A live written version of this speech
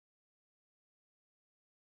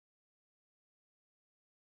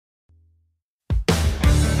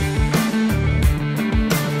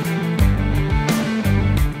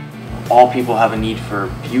all people have a need for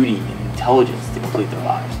beauty and intelligence to complete their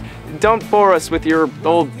lives. Don't bore us with your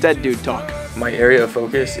old dead dude talk. My area of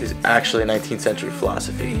focus is actually 19th century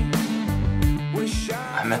philosophy.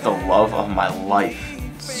 I met the love of my life.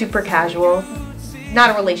 Super casual, not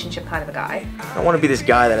a relationship kind of a guy. I don't want to be this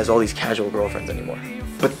guy that has all these casual girlfriends anymore.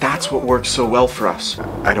 But that's what works so well for us.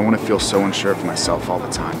 I don't want to feel so unsure of myself all the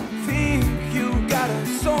time.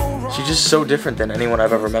 She's just so different than anyone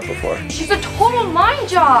I've ever met before. She's a total mind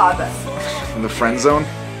job. In the friend zone,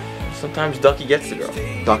 Sometimes Ducky gets the girl.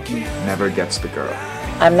 Ducky never gets the girl.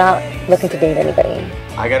 I'm not looking to date anybody.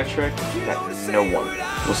 I got a trick that no one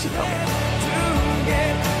will see coming.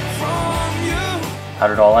 How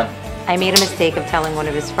did it all end? I made a mistake of telling one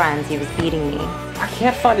of his friends he was beating me. I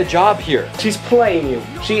can't find a job here. She's playing you.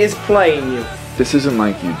 She is playing you. This isn't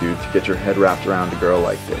like you, dude, to get your head wrapped around a girl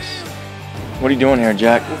like this. What are you doing here,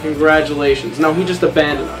 Jack? Well, congratulations. No, he just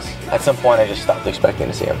abandoned us. At some point, I just stopped expecting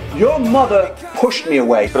to see him. Your mother pushed me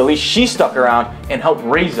away. But at least she stuck around and helped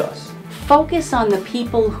raise us. Focus on the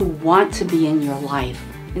people who want to be in your life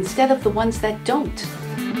instead of the ones that don't.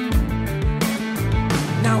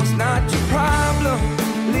 Now it's not your problem,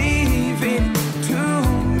 leave it to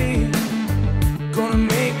me. Gonna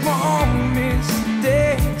make more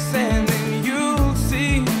mistakes and then you'll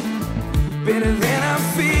see. Better than I'm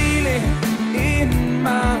feeling in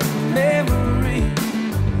my memory.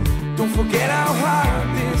 Don't forget how hard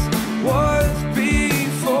this was.